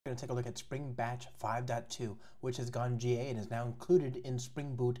going to take a look at Spring Batch 5.2, which has gone GA and is now included in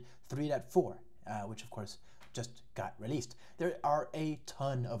Spring Boot 3.4, which of course just got released. There are a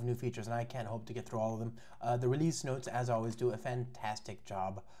ton of new features, and I can't hope to get through all of them. The release notes, as always, do a fantastic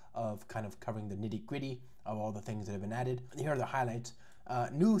job of kind of covering the nitty-gritty of all the things that have been added. Here are the highlights.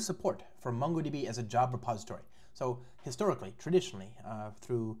 New support for MongoDB as a job repository. So historically, traditionally,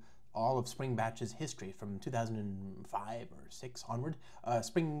 through all of Spring Batch's history from 2005 or 6 onward,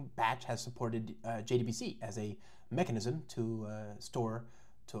 Spring Batch has supported JDBC as a mechanism to store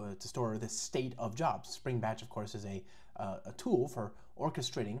the state of jobs. Spring Batch, of course, is a tool for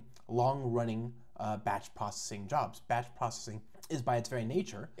orchestrating long-running batch processing jobs. Batch processing is by its very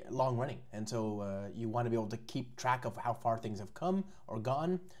nature long-running, and so you want to be able to keep track of how far things have come or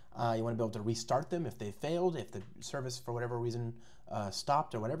gone. You want to be able to restart them if they failed, if the service for whatever reason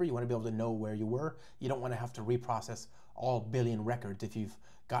stopped or whatever. You want to be able to know where you were. You don't want to have to reprocess all billion records if you've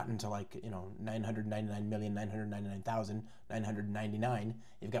gotten to 999,999,999.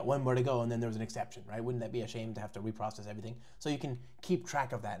 You've got one more to go, and then there's an exception, right? Wouldn't that be a shame to have to reprocess everything? So you can keep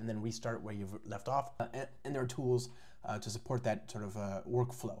track of that and then restart where you've left off. And there are tools to support that sort of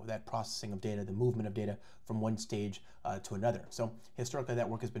workflow, that processing of data, the movement of data from one stage to another. So historically, that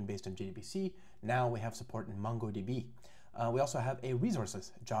work has been based on JDBC. Now we have support in MongoDB. We also have a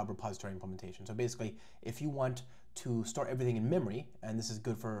resourceless job repository implementation. So basically, if you want to store everything in memory, and this is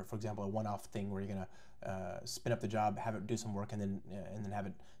good for example, a one-off thing where you're going to spin up the job, have it do some work, and then have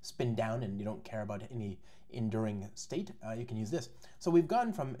it spin down, and you don't care about any enduring state, you can use this. So we've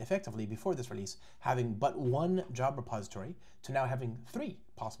gone from effectively, before this release, having but one job repository to now having 3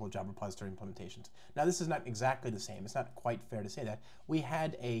 possible job repository implementations. Now this is not exactly the same. It's not quite fair to say that. We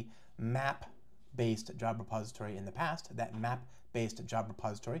had a map-based job repository in the past. That map-based job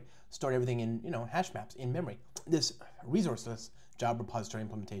repository stored everything in hash maps in memory. This resourceless job repository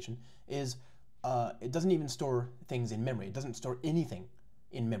implementation is it doesn't even store things in memory. It doesn't store anything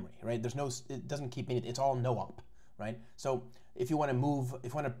in memory, right? It doesn't keep anything. It's all no-op, right? So if you want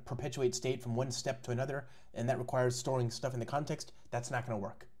to perpetuate state from one step to another, and that requires storing stuff in the context, that's not going to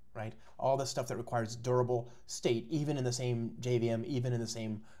work, right? All the stuff that requires durable state, even in the same JVM, even in the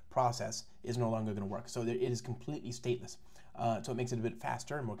same process, is no longer going to work. So it is completely stateless. So it makes it a bit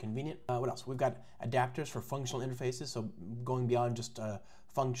faster and more convenient. What else? We've got adapters for functional interfaces. So going beyond just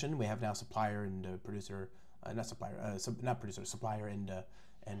function, we have now supplier and producer, supplier and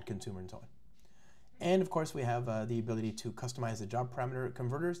consumer and so on. And of course, we have the ability to customize the job parameter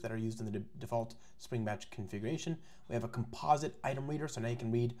converters that are used in the default Spring Batch configuration. We have a composite item reader, so now you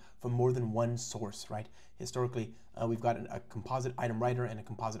can read from more than one source, right? Historically, we've got a composite item writer and a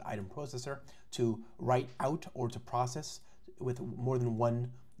composite item processor to write out or to process with more than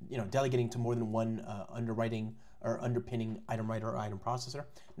one, delegating to more than one underwriting or underpinning item writer or item processor.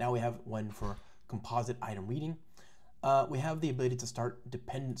 Now we have one for composite item reading. We have the ability to start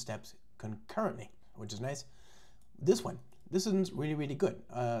dependent steps concurrently, which is nice. This is really, really good.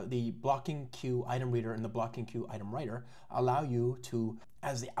 The blocking queue item reader and the blocking queue item writer allow you to,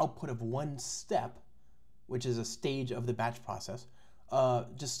 as the output of one step, which is a stage of the batch process,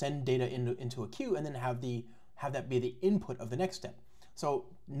 just send data into a queue and then have that be the input of the next step. So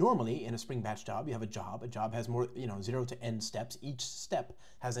normally in a Spring Batch job, you have a job. A job has more, 0 to n steps. Each step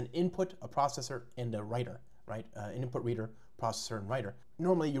has an input, a processor, and a writer, right? An input reader, processor, and writer.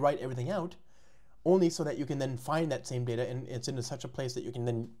 Normally you write everything out only so that you can then find that same data, and it's in such a place that you can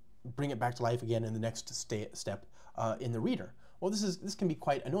then bring it back to life again in the next step in the reader. Well, this can be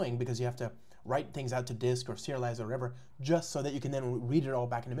quite annoying because you have to write things out to disk or serialize or whatever just so that you can then read it all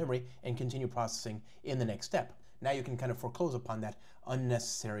back into memory and continue processing in the next step. Now you can kind of foreclose upon that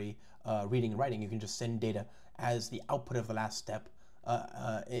unnecessary reading and writing. You can just send data as the output of the last step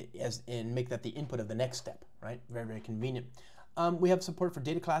and make that the input of the next step, right? Very, very convenient. We have support for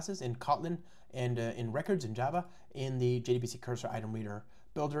data classes in Kotlin and in records in Java in the JDBC Cursor Item Reader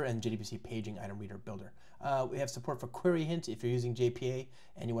Builder and JDBC Paging Item Reader Builder. We have support for query hints. If you're using JPA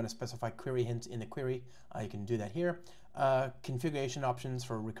and you want to specify query hints in the query, you can do that here. Configuration options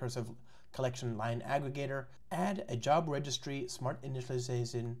for recursive collection line aggregator. Add a job registry smart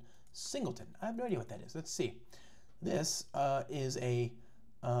initialization singleton. I have no idea what that is. Let's see. This is an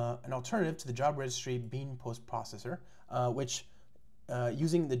alternative to the job registry bean post processor, which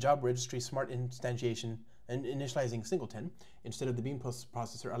using the job registry smart instantiation and initializing singleton instead of the bean post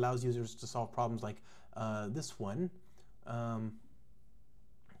processor allows users to solve problems like this one,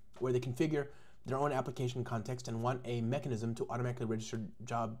 where they configure their own application context and want a mechanism to automatically register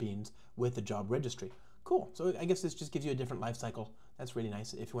job beans with the job registry. Cool. So I guess this just gives you a different life cycle. That's really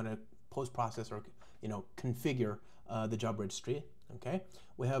nice if you want to post process or configure the job registry. Okay,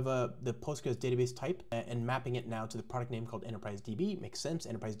 we have the Postgres database type and mapping it now to the product name called Enterprise DB. Makes sense.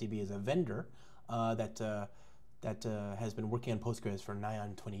 Enterprise DB is a vendor that has been working on Postgres for nigh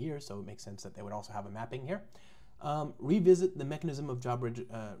on 20 years, so it makes sense that they would also have a mapping here. Revisit the mechanism of job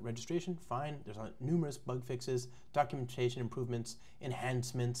registration. Fine. There's numerous bug fixes, documentation improvements,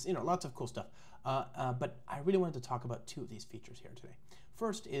 enhancements. Lots of cool stuff. But I really wanted to talk about two of these features here today.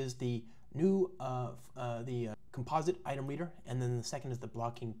 First is the new composite item reader, and then the second is the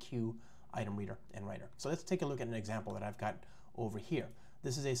blocking queue item reader and writer. So let's take a look at an example that I've got over here.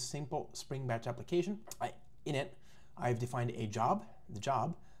 This is a simple Spring Batch application. In it, I've defined a job. The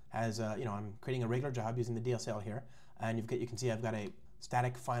job has, I'm creating a regular job using the DSL here, and you can see I've got a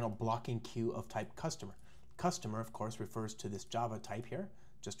static final blocking queue of type customer. Customer, of course, refers to this Java type here,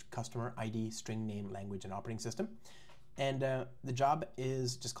 just customer ID, string name, language, and operating system. And the job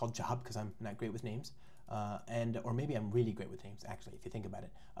is just called job because I'm not great with names, or maybe I'm really great with names actually, if you think about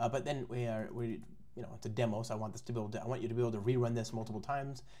it. But then it's a demo, so I want you to be able to rerun this multiple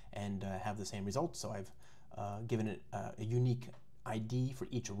times and have the same results. So I've given it a unique ID for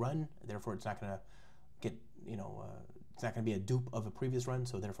each run. Therefore, it's not going to get it's not going to be a dupe of a previous run.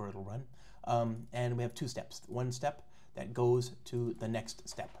 So therefore, it'll run. And we have two steps. One step that goes to the next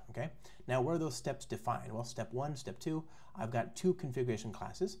step. Okay. Now, where are those steps defined? Well, step 1, step 2. I've got two configuration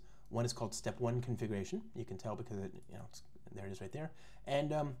classes. One is called step 1 configuration. You can tell because there it is right there.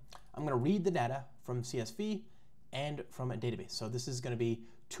 And I'm going to read the data from CSV and from a database. So this is going to be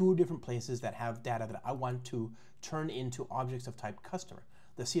two different places that have data that I want to turn into objects of type customer.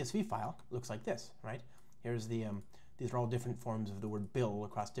 The CSV file looks like this, right? Here's the these are all different forms of the word bill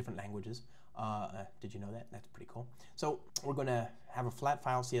across different languages. Did you know that? That's pretty cool. So we're going to have a flat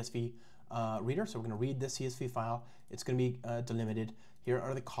file CSV reader. So we're going to read this CSV file. It's going to be delimited. Here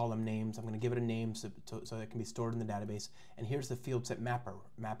are the column names. I'm going to give it a name so it can be stored in the database. And here's the field set mapper,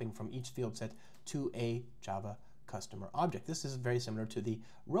 mapping from each field set to a Java customer object. This is very similar to the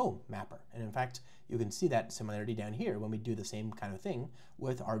row mapper. And in fact, you can see that similarity down here when we do the same kind of thing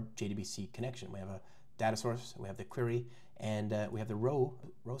with our JDBC connection. We have a data source, we have the query, and we have the row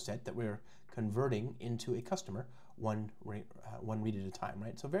set that we're converting into a customer one read at a time,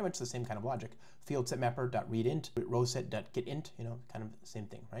 right? So very much the same kind of logic. Field set mapper.readInt, row set.getInt, kind of the same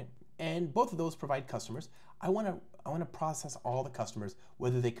thing, right? And both of those provide customers. I want to process all the customers,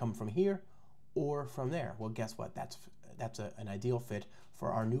 whether they come from here or from there. Well, guess what? That's an ideal fit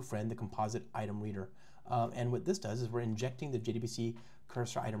for our new friend, the composite item reader. And what this does is we're injecting the JDBC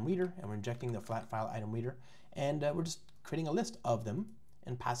cursor item reader, and we're injecting the flat file item reader, and we're just creating a list of them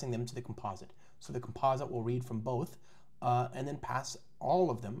and passing them to the composite. So the composite will read from both and then pass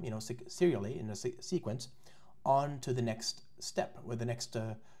all of them, serially in a sequence, on to the next step, or the next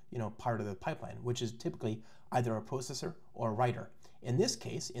part of the pipeline, which is typically either a processor or a writer. In this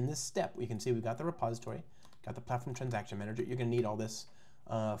case, in this step, we can see we've got the repository, got the platform transaction manager. You're going to need all this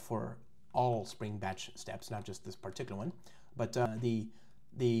for all Spring Batch steps, not just this particular one. But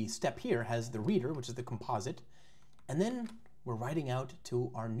the step here has the reader, which is the composite, and then we're writing out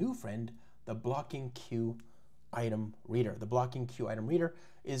to our new friend, the blocking queue item reader. The blocking queue item reader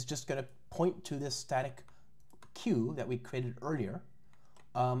is just going to point to this static queue that we created earlier,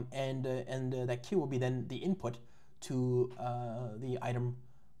 and that queue will be then the input to the item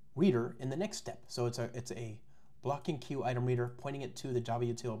reader in the next step. So it's a blocking queue item reader pointing it to the Java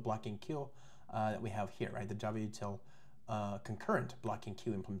util blocking queue that we have here, right? The Java util concurrent blocking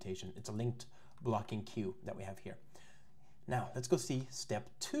queue implementation. It's a linked blocking queue that we have here. Now let's go see step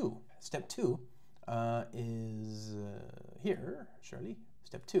 2. Step 2 is here, Shirley.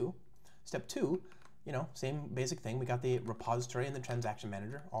 Step 2. Step 2, same basic thing. We got the repository and the transaction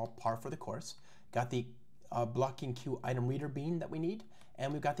manager, all par for the course. Got the blocking queue item reader bean that we need,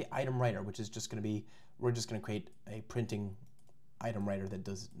 and we've got the item writer, which is just going to be, we're just going to create a printing item writer that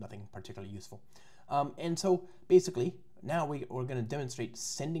does nothing particularly useful. And so basically, now we're going to demonstrate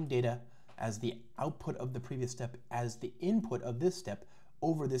sending data as the output of the previous step as the input of this step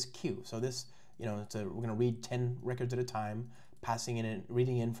over this queue. So this, we're going to read 10 records at a time, passing in and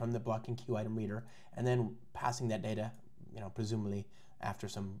reading in from the blocking queue item reader, and then passing that data, presumably after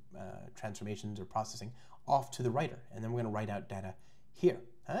some transformations or processing, off to the writer. And then we're going to write out data here.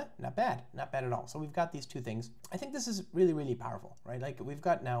 Huh? Not bad. Not bad at all. So we've got these two things. I think this is really, really powerful, right? Like we've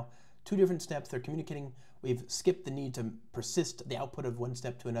got now two different steps. They're communicating. We've skipped the need to persist the output of one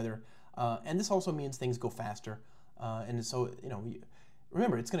step to another. And this also means things go faster. And so,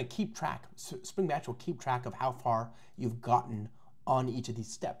 remember, it's going to keep track. Spring Batch will keep track of how far you've gotten on each of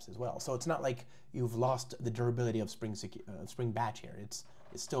these steps as well. So it's not like you've lost the durability of Spring Batch here. It's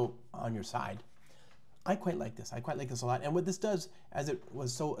still on your side. I quite like this. I quite like this a lot. And what this does, as it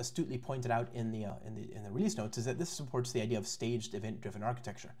was so astutely pointed out in the release notes, is that this supports the idea of staged event-driven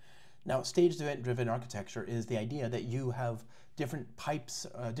architecture. Now, staged event-driven architecture is the idea that you have different pipes,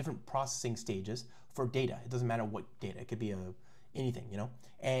 different processing stages for data. It doesn't matter what data. It could be anything, you know.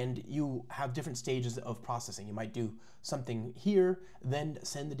 And you have different stages of processing. You might do something here, then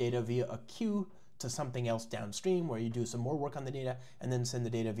send the data via a queue to something else downstream, where you do some more work on the data and then send the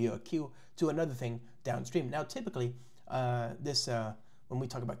data via a queue to another thing downstream. Now, typically, when we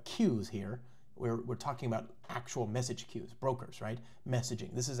talk about queues here, we're talking about actual message queues, brokers, right?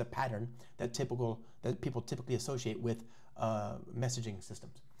 Messaging. This is a pattern that people typically associate with messaging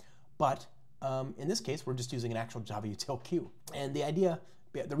systems. But in this case, we're just using an actual Java util queue. And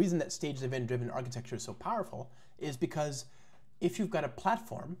the reason that staged event-driven architecture is so powerful is because if you've got a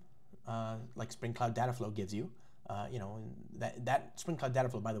platform like Spring Cloud Dataflow gives you, that Spring Cloud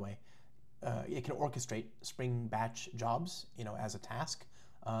Dataflow, by the way, it can orchestrate Spring Batch jobs, as a task,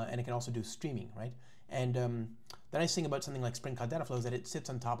 and it can also do streaming, right? And the nice thing about something like Spring Cloud Dataflow is that it sits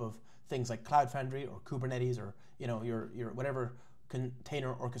on top of things like Cloud Foundry or Kubernetes or your whatever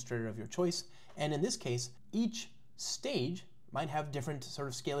container orchestrator of your choice. And in this case, each stage might have different sort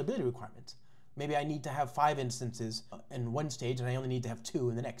of scalability requirements. Maybe I need to have 5 instances in one stage and I only need to have 2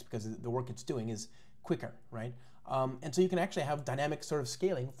 in the next because the work it's doing is quicker, right? And so you can actually have dynamic sort of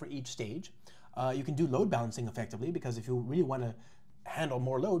scaling for each stage. You can do load balancing effectively, because if you really want to handle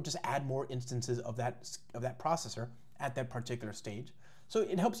more load, just add more instances of that processor at that particular stage. So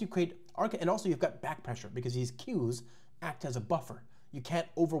it helps you create and also you've got back pressure, because these queues act as a buffer. You can't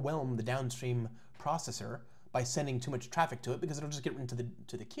overwhelm the downstream processor by sending too much traffic to it, because it'll just get into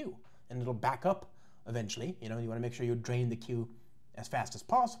the queue and it'll back up eventually. You want to make sure you drain the queue as fast as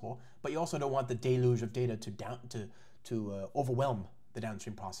possible, but you also don't want the deluge of data to overwhelm the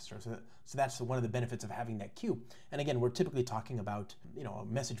downstream processor. So that's one of the benefits of having that queue. And again, we're typically talking about a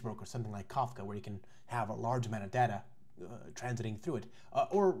message broker, something like Kafka, where you can have a large amount of data transiting through it,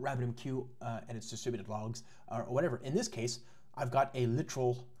 or RabbitMQ and its distributed logs, or whatever. In this case, I've got a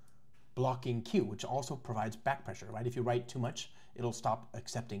literal blocking queue, which also provides back pressure, right? If you write too much, it'll stop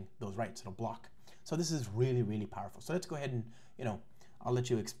accepting those writes. It'll block. So this is really, really powerful. So let's go ahead and, I'll let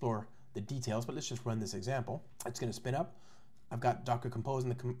you explore the details, but let's just run this example. It's going to spin up. I've got Docker Compose in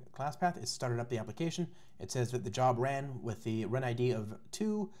the class path. It started up the application. It says that the job ran with the run ID of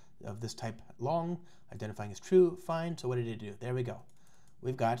 2 of this type long, identifying as true. Fine. So what did it do? There we go.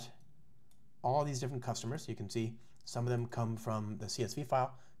 We've got all these different customers. You can see some of them come from the CSV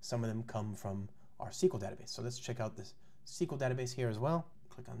file. Some of them come from our SQL database. So let's check out this SQL database here as well.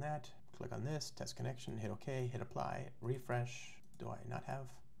 Click on that. Click on this. Test connection. Hit OK. Hit apply. Refresh. Do I not have?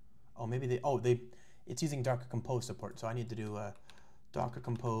 Oh, maybe it's using Docker Compose support. So I need to do Docker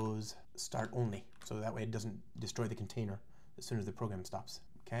Compose start only. So that way it doesn't destroy the container as soon as the program stops.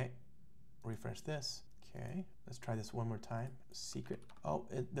 Okay. Refresh this. Okay. Let's try this one more time. Secret. Oh,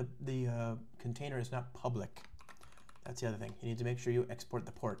 the container is not public. That's the other thing. You need to make sure you export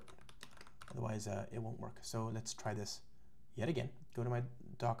the port. Otherwise, it won't work. So let's try this yet again. Go to my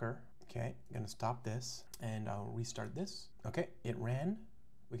Docker. Okay, I'm going to stop this, and I'll restart this. Okay, it ran.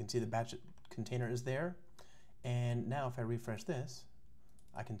 We can see the batch container is there. And now if I refresh this,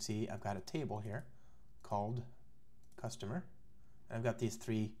 I can see I've got a table here called customer. And I've got these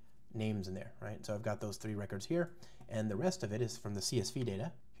 3 names in there, right? So I've got those 3 records here, and the rest of it is from the CSV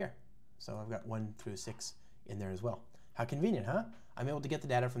data here. So I've got 1 through 6 in there as well. How convenient, huh? I'm able to get the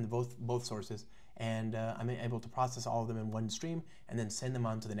data from both sources, and I'm able to process all of them in one stream and then send them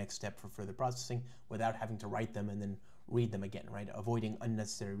on to the next step for further processing without having to write them and then read them again, right? Avoiding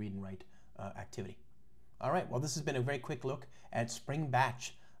unnecessary read and write activity. All right, well, this has been a very quick look at Spring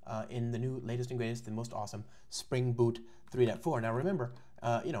Batch in the new latest and greatest, the most awesome Spring Boot 3.4. Now remember,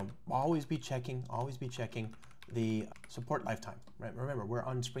 always be checking the support lifetime, right? Remember, we're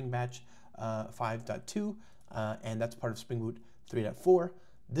on Spring Batch 5.2, and that's part of Spring Boot 3.4.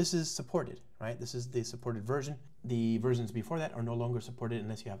 This is supported, right? This is the supported version. The versions before that are no longer supported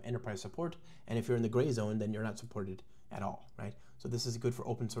unless you have enterprise support, and if you're in the gray zone, then you're not supported at all, right? So this is good for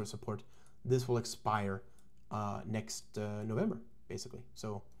open source support. This will expire next November, basically.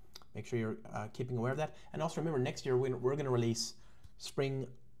 So make sure you're keeping aware of that. And also remember, next year we're going to release Spring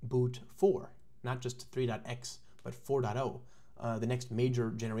Boot 4, not just 3.x, but 4.0, the next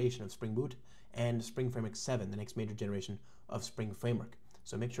major generation of Spring Boot, and Spring Framework 7, the next major generation of Spring Framework.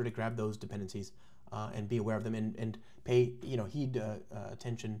 So make sure to grab those dependencies and be aware of them, and pay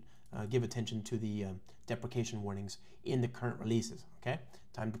attention, give attention to the deprecation warnings in the current releases. Okay,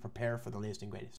 time to prepare for the latest and greatest.